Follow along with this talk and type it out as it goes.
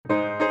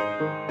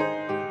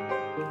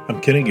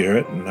Kenny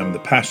Garrett, and I'm the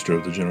pastor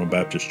of the General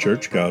Baptist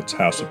Church, God's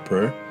House of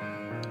Prayer,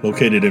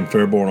 located in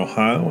Fairborn,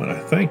 Ohio, and I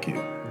thank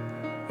you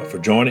for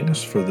joining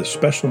us for this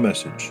special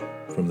message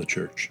from the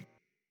church.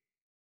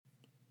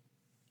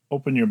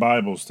 Open your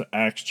Bibles to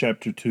Acts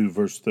chapter 2,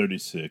 verse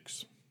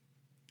 36.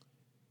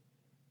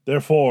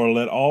 Therefore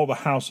let all the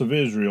house of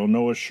Israel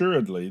know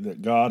assuredly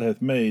that God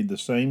hath made the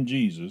same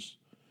Jesus,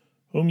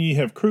 whom ye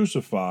have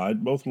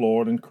crucified, both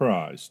Lord and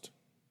Christ.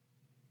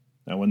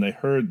 Now when they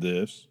heard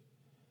this,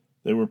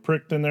 they were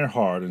pricked in their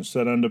heart, and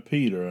said unto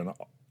Peter and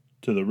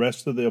to the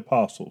rest of the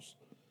apostles,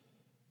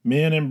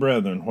 Men and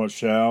brethren, what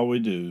shall we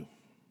do?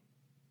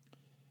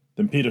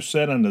 Then Peter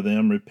said unto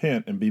them,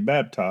 Repent and be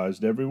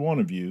baptized, every one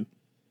of you,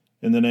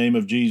 in the name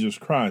of Jesus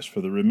Christ, for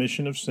the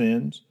remission of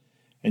sins,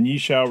 and ye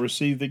shall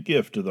receive the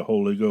gift of the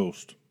Holy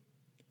Ghost.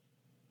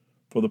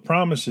 For the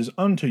promise is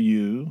unto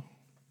you,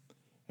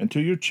 and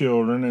to your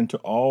children, and to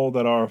all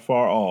that are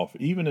afar off,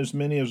 even as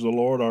many as the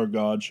Lord our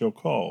God shall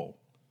call.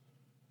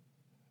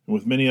 And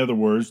with many other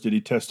words did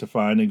he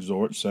testify and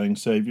exhort, saying,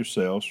 Save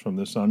yourselves from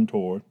this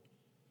untoward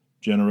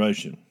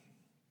generation.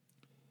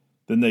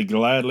 Then they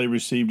gladly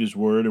received his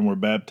word, and were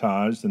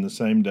baptized, and the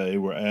same day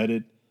were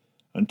added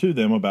unto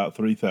them about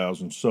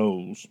 3,000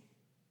 souls.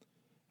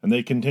 And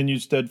they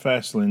continued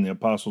steadfastly in the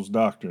apostles'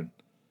 doctrine,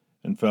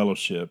 and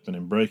fellowship, and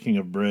in breaking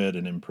of bread,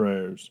 and in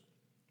prayers.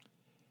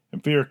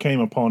 And fear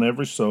came upon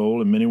every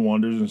soul, and many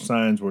wonders and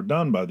signs were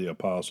done by the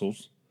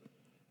apostles.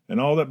 And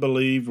all that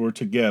believed were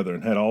together,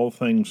 and had all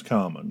things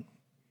common,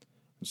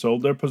 and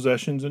sold their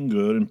possessions and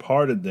good, and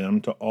parted them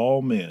to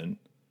all men,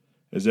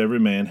 as every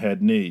man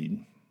had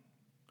need.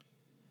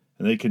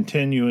 And they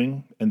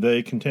continuing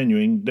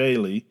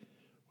daily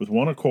with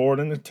one accord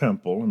in the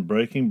temple, and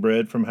breaking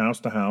bread from house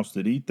to house,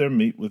 did eat their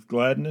meat with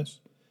gladness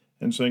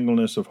and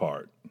singleness of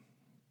heart,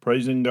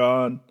 praising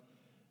God,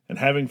 and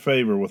having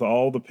favor with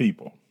all the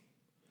people.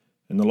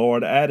 And the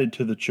Lord added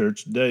to the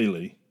church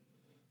daily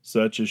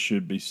such as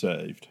should be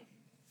saved.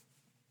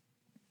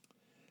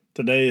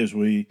 Today, as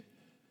we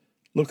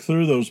look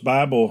through those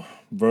Bible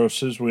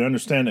verses, we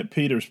understand that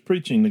Peter's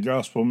preaching the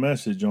gospel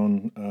message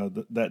on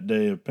that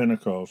day of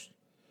Pentecost,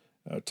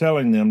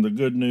 telling them the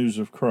good news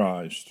of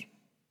Christ.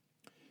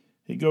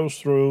 He goes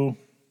through,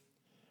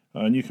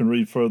 and you can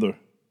read further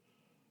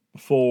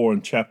before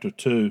in chapter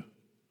 2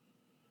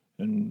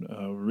 and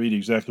read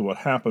exactly what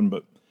happened.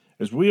 But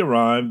as we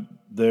arrive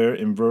there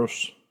in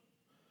verse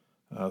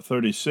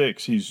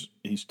 36,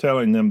 he's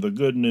telling them the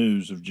good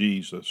news of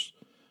Jesus.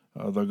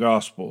 The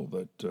gospel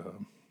that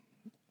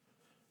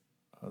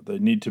they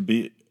need to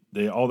be,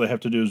 all they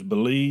have to do is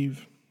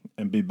believe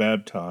and be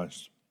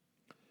baptized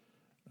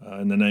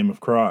in the name of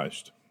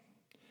Christ.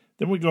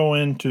 Then we go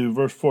into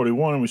verse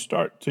 41 and we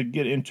start to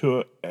get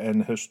into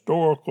an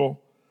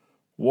historical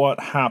what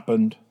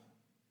happened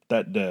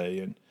that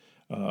day.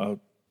 And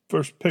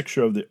first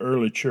picture of the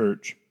early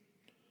church.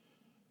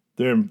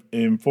 There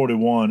in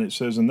 41, it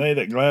says, And they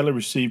that gladly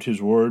received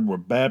his word were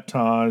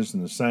baptized,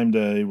 and the same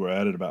day were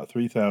added about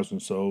 3,000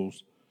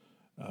 souls,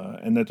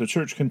 and that the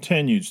church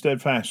continued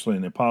steadfastly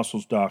in the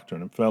apostles'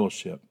 doctrine and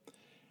fellowship,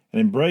 and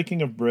in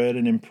breaking of bread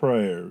and in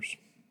prayers.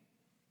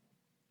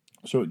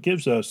 So it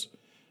gives us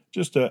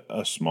just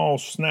a small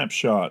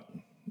snapshot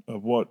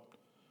of what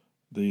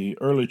the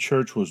early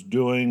church was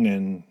doing,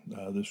 and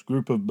this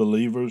group of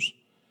believers,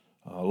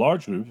 a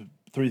large group,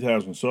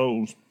 3,000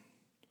 souls,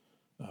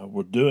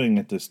 were doing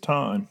at this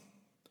time.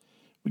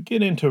 We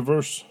get into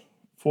verse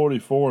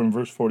 44 and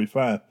verse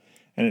 45,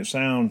 and it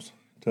sounds,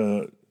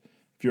 if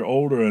you're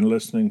older and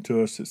listening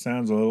to us, it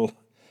sounds a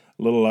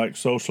little like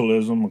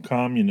socialism or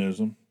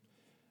communism.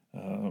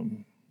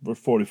 Verse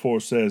 44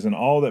 says, And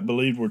all that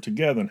believed were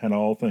together and had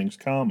all things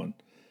common,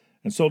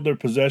 and sold their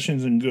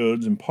possessions and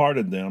goods, and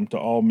parted them to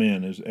all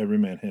men as every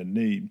man had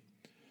need.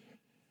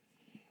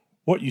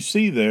 What you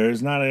see there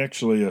is not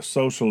actually a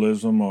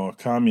socialism or a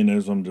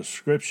communism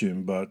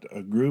description, but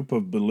a group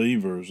of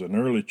believers, an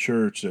early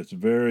church that's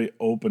very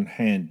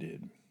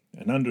open-handed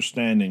and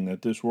understanding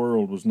that this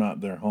world was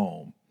not their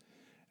home.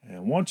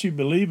 And once you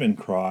believe in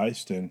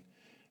Christ and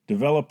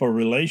develop a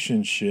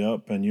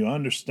relationship and you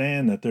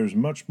understand that there's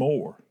much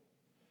more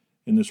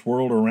in this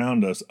world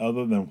around us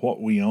other than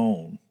what we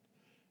own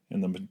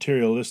and the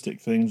materialistic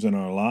things in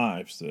our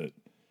lives, that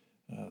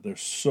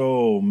there's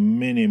so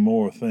many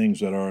more things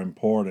that are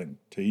important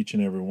to each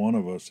and every one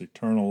of us,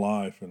 eternal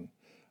life and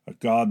a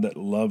God that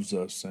loves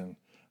us and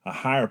a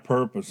higher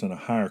purpose and a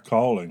higher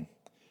calling.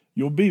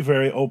 You'll be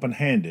very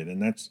open-handed,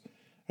 and that's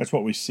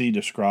what we see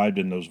described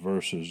in those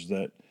verses,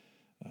 that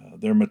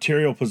their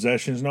material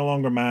possessions no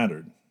longer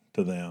mattered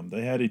to them.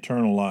 They had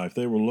eternal life.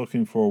 They were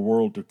looking for a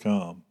world to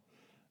come.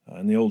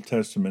 In the Old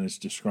Testament, it's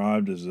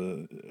described as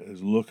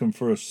looking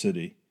for a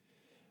city.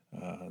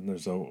 And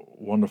there's a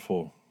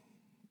wonderful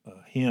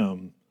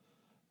hymn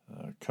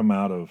come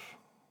out of,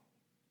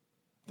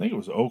 I think it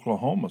was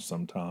Oklahoma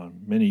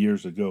sometime, many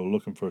years ago,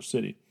 Looking for a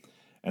City.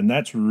 And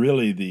that's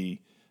really the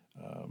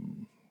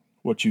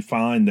what you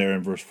find there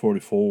in verse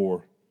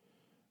 44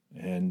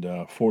 and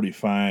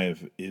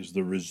 45 is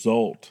the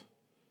result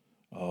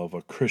of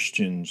a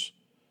Christian's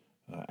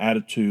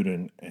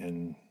attitude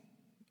and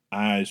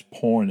eyes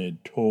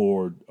pointed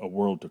toward a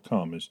world to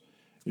come as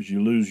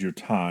you lose your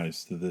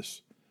ties to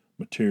this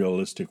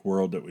materialistic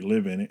world that we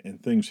live in,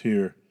 and things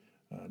here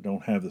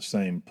don't have the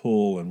same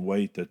pull and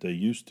weight that they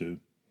used to.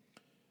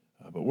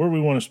 But where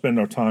we want to spend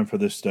our time for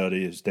this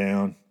study is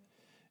down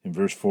in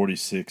verse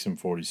 46 and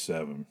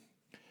 47.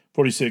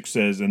 46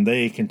 says, "And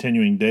they,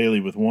 continuing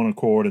daily with one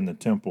accord in the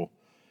temple,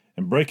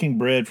 and breaking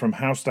bread from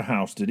house to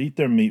house, did eat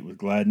their meat with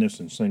gladness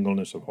and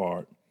singleness of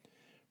heart,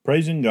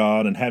 praising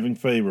God and having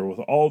favor with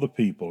all the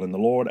people. And the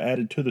Lord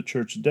added to the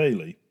church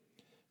daily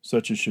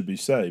such as should be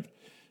saved."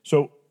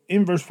 So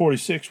in verse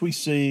 46, we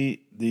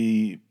see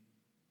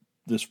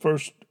this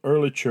first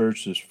early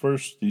church, these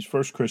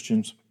first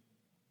Christians,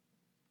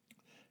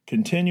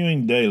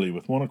 continuing daily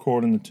with one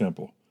accord in the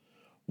temple,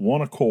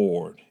 one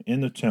accord in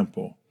the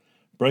temple,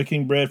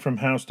 breaking bread from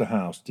house to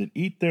house, did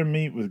eat their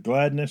meat with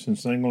gladness and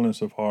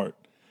singleness of heart.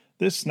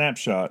 This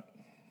snapshot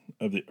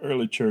of the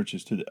early church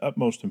is to the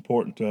utmost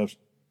important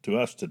to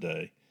us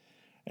today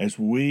as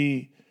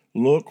we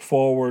look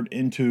forward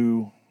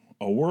into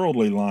a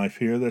worldly life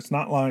here that's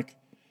not like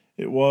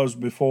it was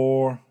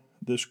before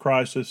this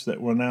crisis that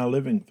we're now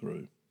living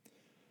through.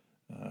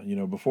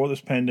 Before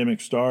this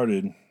pandemic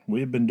started, we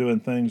had been doing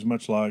things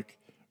much like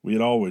we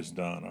had always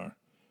done. Our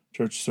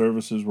church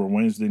services were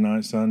Wednesday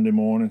night, Sunday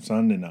morning,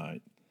 Sunday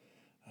night.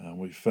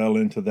 We fell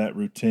into that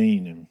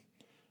routine, and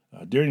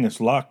during this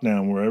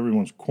lockdown where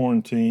everyone's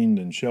quarantined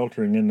and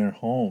sheltering in their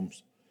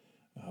homes,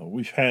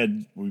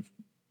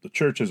 the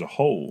church as a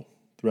whole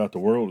throughout the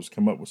world has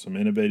come up with some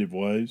innovative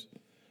ways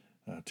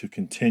to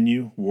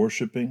continue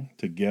worshiping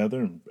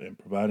together and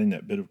providing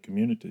that bit of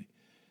community.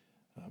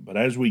 But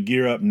as we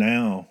gear up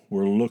now,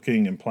 we're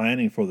looking and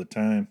planning for the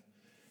time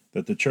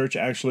that the church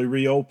actually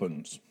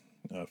reopens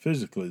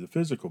physically, the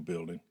physical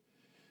building.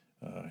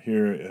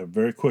 Here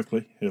very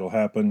quickly. It'll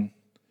happen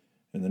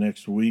in the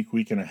next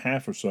week and a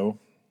half or so.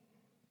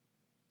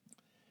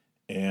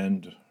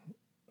 And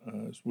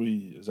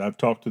as I've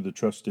talked to the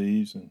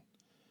trustees and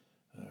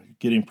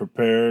getting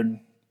prepared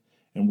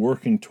and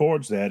working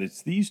towards that,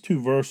 it's these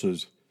two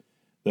verses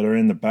that are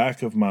in the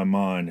back of my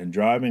mind and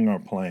driving our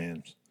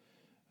plans.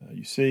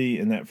 You see,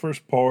 in that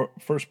first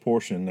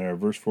portion there,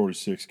 verse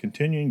 46,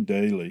 continuing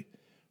daily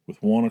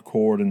with one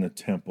accord in the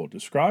temple,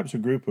 describes a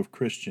group of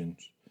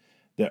Christians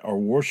that are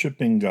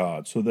worshiping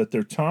God so that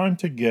their time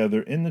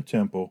together in the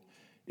temple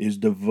is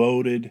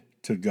devoted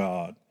to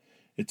God.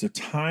 It's a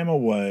time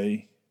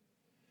away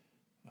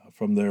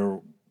from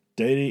their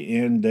day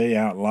in, day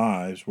out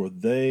lives where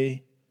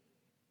they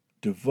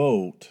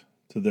devote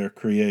to their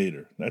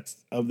Creator.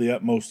 That's of the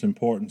utmost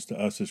importance to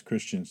us as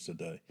Christians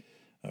today.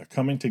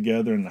 Coming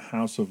together in the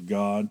house of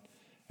God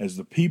as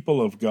the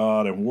people of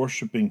God and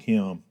worshiping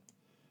Him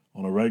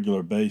on a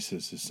regular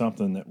basis is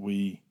something that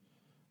we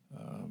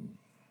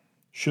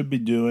should be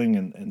doing,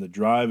 and the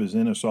drive is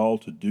in us all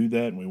to do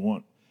that, and we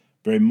want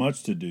very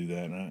much to do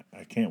that. And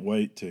I can't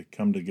wait to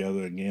come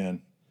together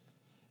again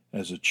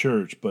as a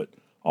church. But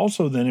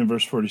also then in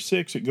verse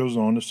 46, it goes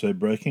on to say,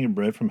 breaking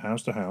bread from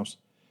house to house,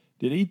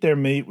 did eat their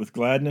meat with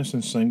gladness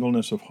and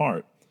singleness of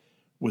heart.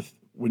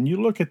 When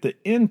you look at the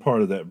end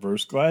part of that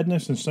verse,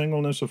 gladness and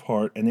singleness of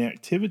heart, and the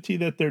activity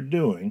that they're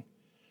doing,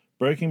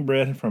 breaking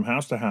bread from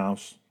house to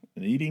house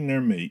and eating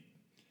their meat,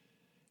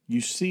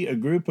 you see a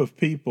group of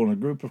people and a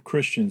group of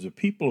Christians, a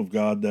people of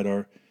God that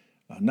are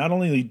not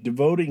only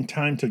devoting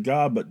time to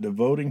God, but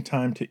devoting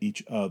time to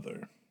each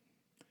other.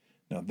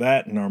 Now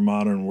that in our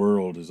modern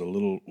world was a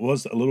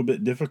little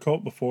bit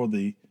difficult before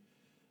the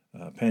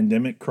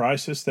pandemic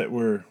crisis that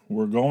we're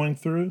going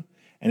through,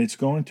 and it's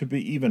going to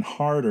be even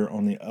harder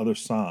on the other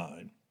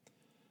side.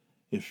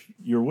 If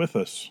you're with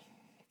us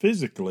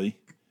physically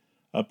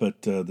up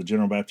at the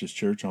General Baptist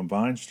Church on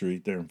Vine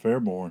Street there in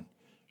Fairborn,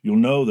 you'll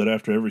know that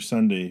after every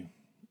Sunday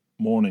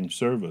morning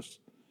service,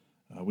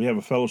 we have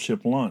a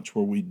fellowship lunch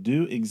where we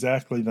do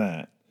exactly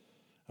that.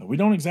 We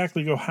don't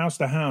exactly go house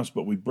to house,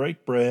 but we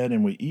break bread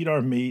and we eat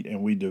our meat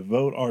and we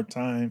devote our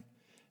time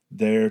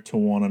there to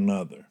one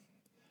another.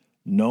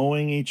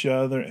 Knowing each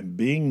other and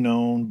being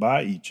known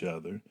by each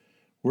other,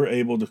 we're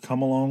able to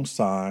come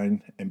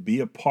alongside and be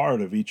a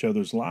part of each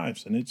other's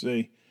lives. And it's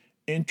an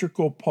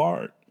integral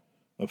part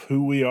of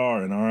who we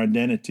are and our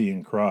identity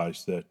in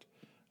Christ, that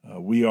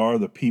we are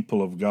the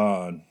people of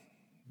God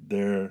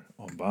there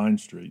on Vine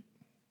Street.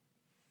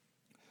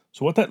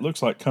 So what that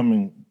looks like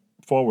coming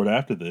forward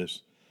after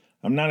this,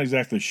 I'm not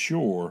exactly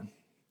sure,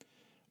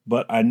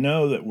 but I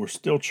know that we're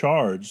still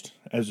charged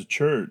as a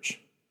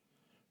church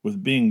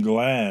with being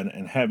glad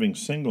and having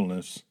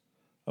singleness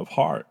of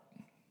heart,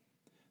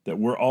 that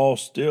we're all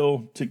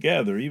still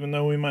together. Even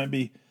though we might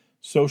be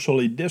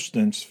socially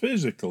distanced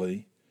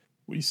physically,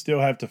 we still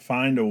have to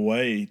find a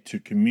way to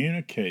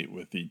communicate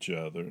with each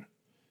other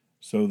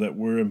so that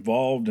we're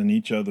involved in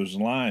each other's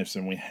lives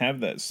and we have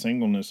that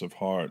singleness of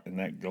heart and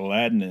that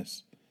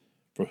gladness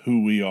for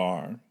who we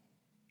are.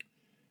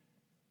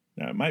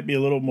 Now, it might be a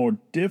little more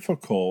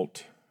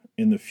difficult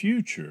in the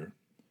future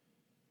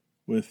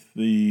with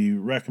the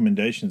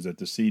recommendations that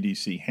the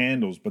CDC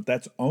handles, but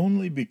that's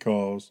only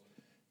because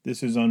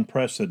this is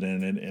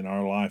unprecedented in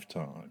our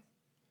lifetime.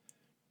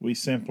 We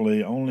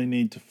simply only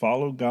need to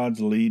follow God's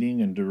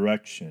leading and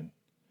direction.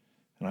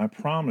 And I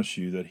promise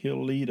you that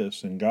He'll lead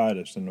us and guide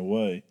us in the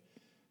way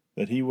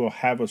that He will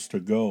have us to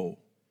go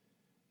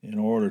in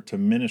order to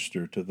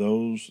minister to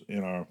those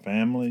in our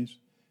families,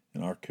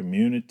 in our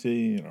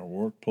community, in our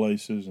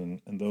workplaces,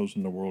 and those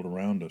in the world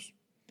around us.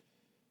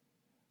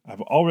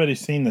 I've already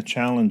seen the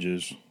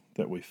challenges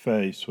that we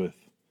face with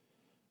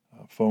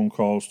phone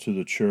calls to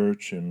the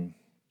church and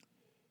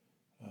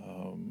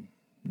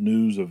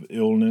news of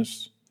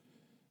illness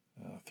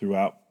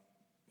throughout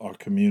our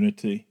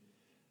community.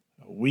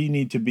 We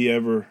need to be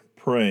ever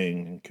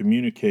praying and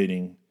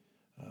communicating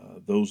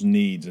those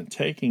needs and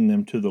taking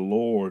them to the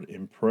Lord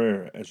in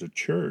prayer as a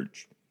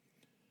church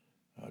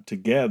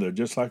together,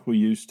 just like we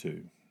used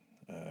to.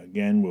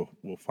 Again,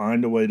 we'll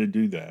find a way to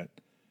do that.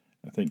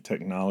 I think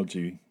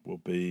technology will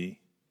be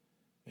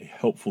a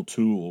helpful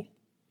tool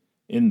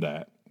in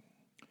that.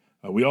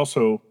 We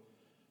also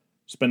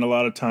spend a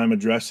lot of time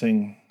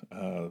addressing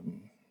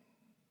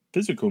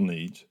physical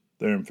needs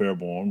there in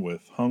Fairborn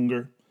with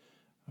hunger.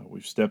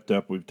 We've stepped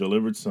up. We've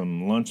delivered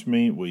some lunch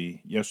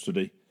meat.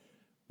 Yesterday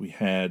we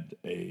had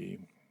a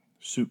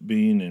soup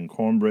bean and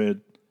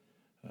cornbread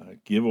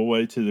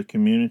giveaway to the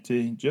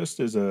community, just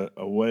as a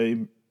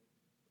way,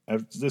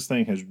 as this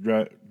thing has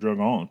drug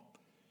on.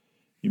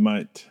 You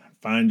might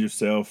find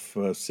yourself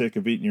sick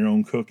of eating your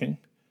own cooking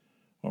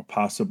or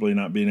possibly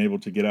not being able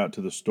to get out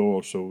to the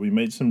store. So we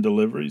made some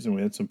deliveries and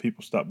we had some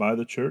people stop by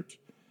the church.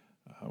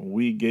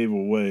 We gave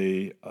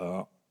away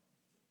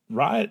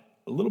right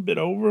a little bit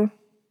over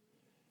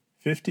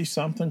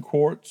 50-something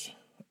quarts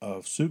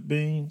of soup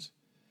beans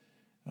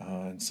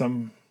and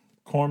some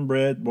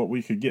cornbread, what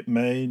we could get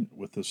made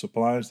with the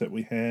supplies that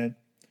we had.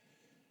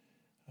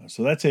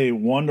 So that's a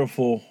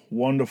wonderful,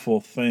 wonderful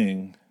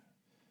thing.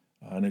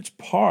 And it's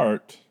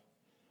part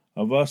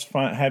of us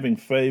having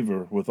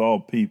favor with all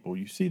people.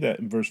 You see that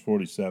in verse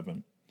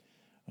 47.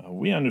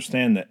 We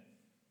understand that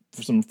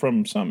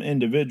from some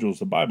individuals,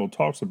 the Bible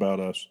talks about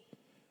us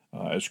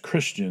as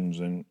Christians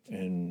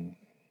and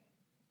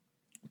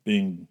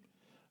being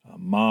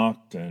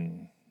mocked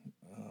and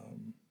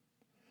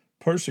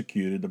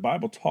persecuted. The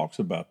Bible talks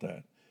about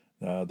that,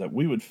 that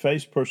we would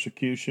face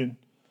persecution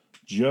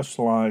just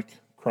like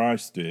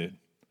Christ did.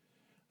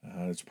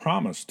 It's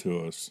promised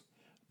to us.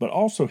 But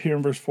also here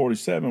in verse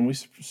 47, we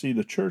see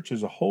the church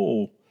as a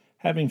whole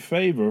having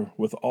favor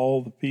with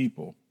all the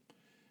people.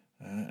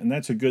 And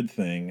that's a good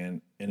thing,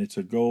 and it's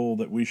a goal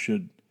that we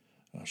should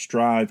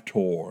strive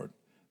toward,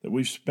 that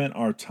we've spent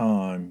our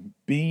time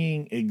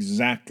being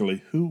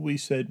exactly who we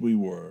said we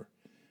were,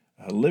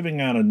 living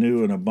out a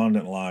new and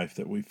abundant life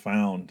that we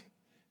found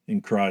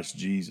in Christ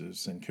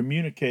Jesus, and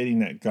communicating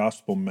that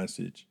gospel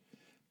message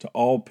to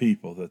all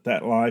people,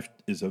 that life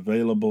is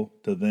available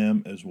to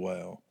them as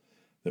well,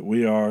 that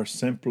we are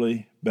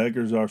simply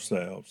beggars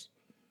ourselves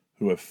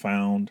who have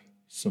found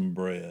some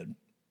bread.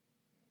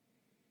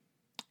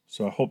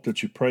 So I hope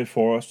that you pray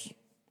for us.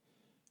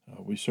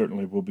 We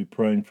certainly will be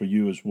praying for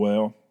you as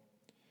well.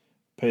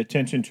 Pay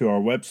attention to our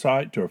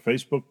website, to our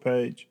Facebook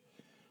page,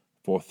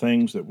 for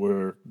things that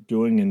we're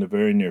doing in the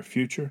very near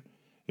future.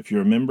 If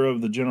you're a member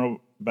of the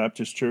General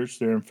Baptist Church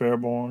there in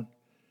Fairborn,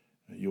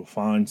 you'll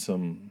find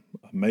some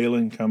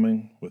mailing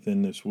coming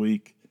within this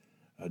week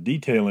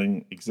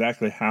detailing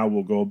exactly how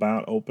we'll go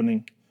about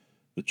opening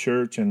the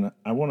church. And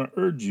I want to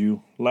urge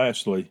you,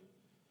 lastly,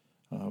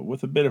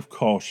 with a bit of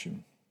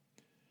caution.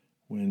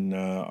 When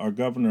our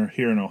governor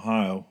here in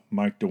Ohio,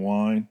 Mike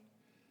DeWine,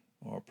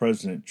 or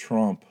President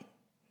Trump,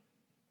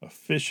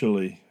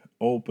 officially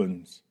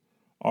opens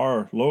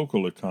our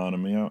local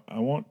economy, I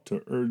want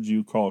to urge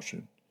you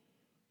caution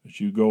as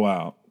you go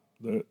out.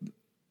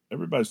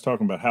 Everybody's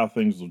talking about how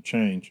things will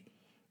change,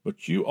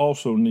 but you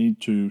also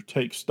need to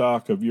take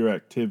stock of your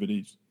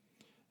activities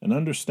and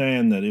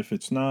understand that if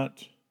it's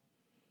not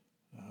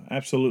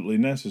absolutely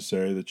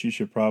necessary, that you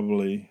should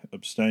probably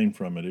abstain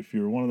from it. If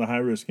you're one of the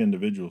high-risk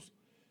individuals,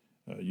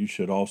 you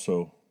should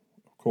also,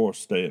 of course,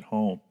 stay at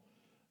home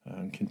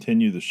and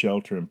continue the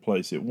shelter in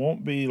place. It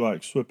won't be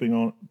like flipping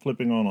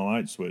on a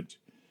light switch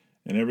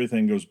and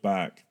everything goes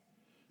back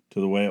to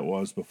the way it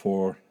was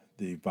before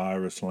the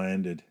virus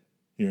landed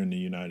here in the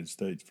United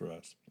States for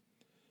us.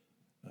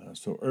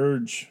 So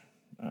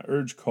I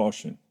urge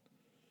caution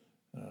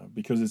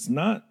because it's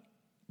not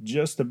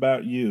just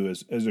about you.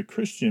 As a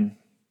Christian,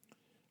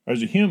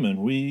 as a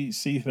human, we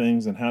see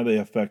things and how they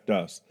affect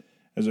us.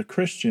 As a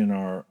Christian,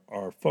 our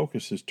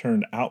focus is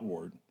turned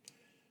outward,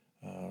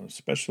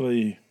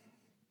 especially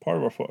part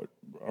of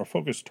our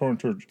focus turned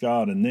towards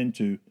God and then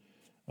to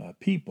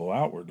people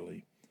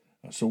outwardly.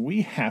 So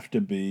we have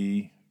to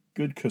be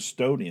good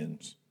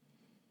custodians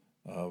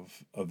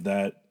of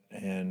that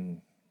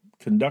and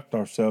conduct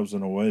ourselves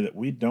in a way that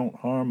we don't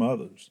harm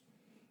others.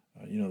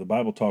 The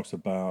Bible talks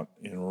about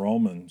in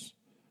Romans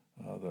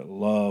that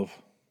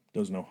love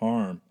does no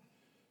harm.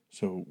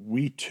 So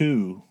we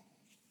too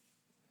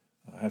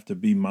have to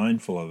be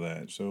mindful of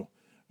that. So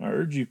I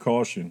urge you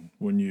caution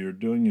when you're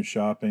doing your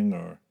shopping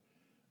or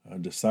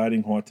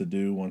deciding what to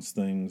do once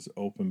things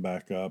open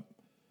back up,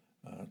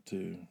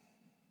 to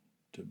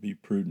to be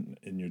prudent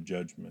in your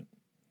judgment.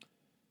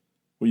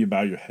 Will you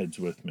bow your heads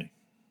with me?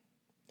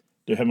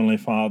 Dear Heavenly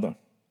Father,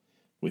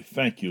 we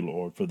thank you,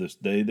 Lord, for this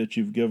day that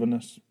you've given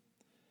us.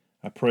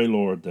 I pray,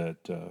 Lord,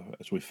 that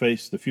as we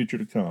face the future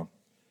to come,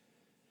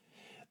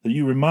 that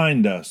you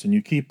remind us and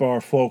you keep our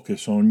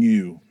focus on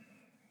you,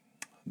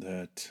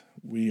 that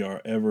we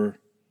are ever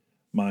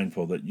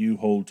mindful that you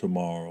hold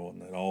tomorrow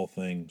and that all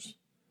things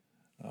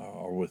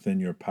are within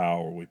your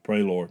power. We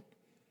pray, Lord,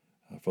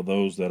 for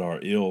those that are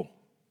ill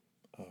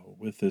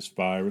with this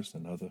virus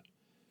and other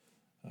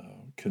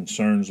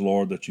concerns,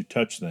 Lord, that you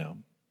touch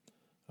them,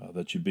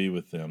 that you be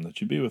with them,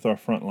 that you be with our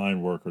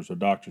frontline workers, our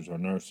doctors, our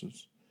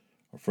nurses,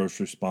 our first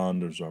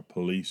responders, our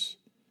police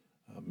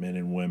men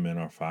and women,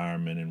 our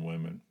firemen and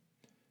women,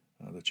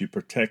 that you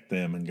protect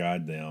them and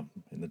guide them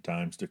in the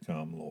times to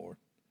come, Lord.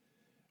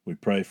 We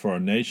pray for our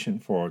nation,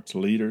 for its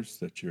leaders,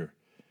 that your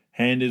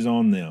hand is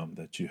on them,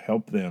 that you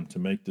help them to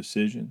make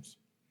decisions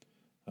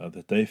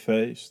that they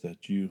face,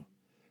 that you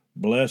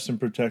bless and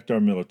protect our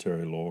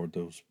military, Lord,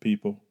 those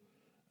people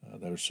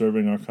that are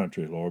serving our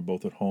country, Lord,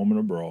 both at home and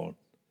abroad,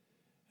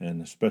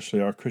 and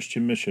especially our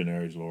Christian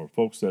missionaries, Lord,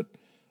 folks that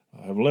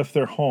have left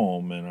their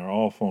home and are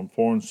off on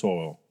foreign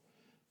soil,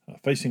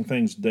 facing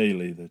things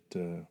daily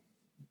that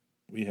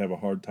we have a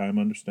hard time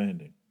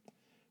understanding.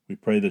 We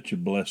pray that you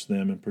bless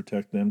them and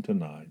protect them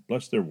tonight.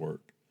 Bless their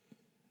work.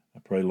 I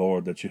pray,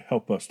 Lord, that you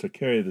help us to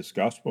carry this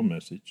gospel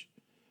message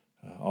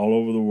all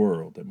over the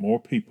world, that more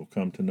people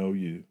come to know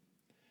you.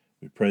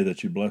 We pray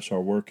that you bless our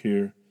work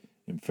here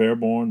in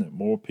Fairborn, that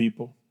more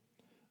people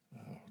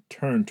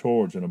turn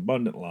towards an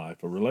abundant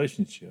life, a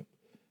relationship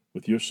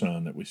with your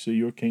Son, that we see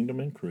your kingdom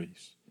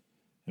increase,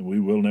 and we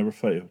will never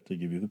fail to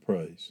give you the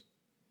praise.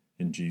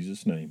 In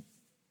Jesus' name,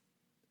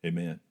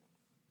 amen.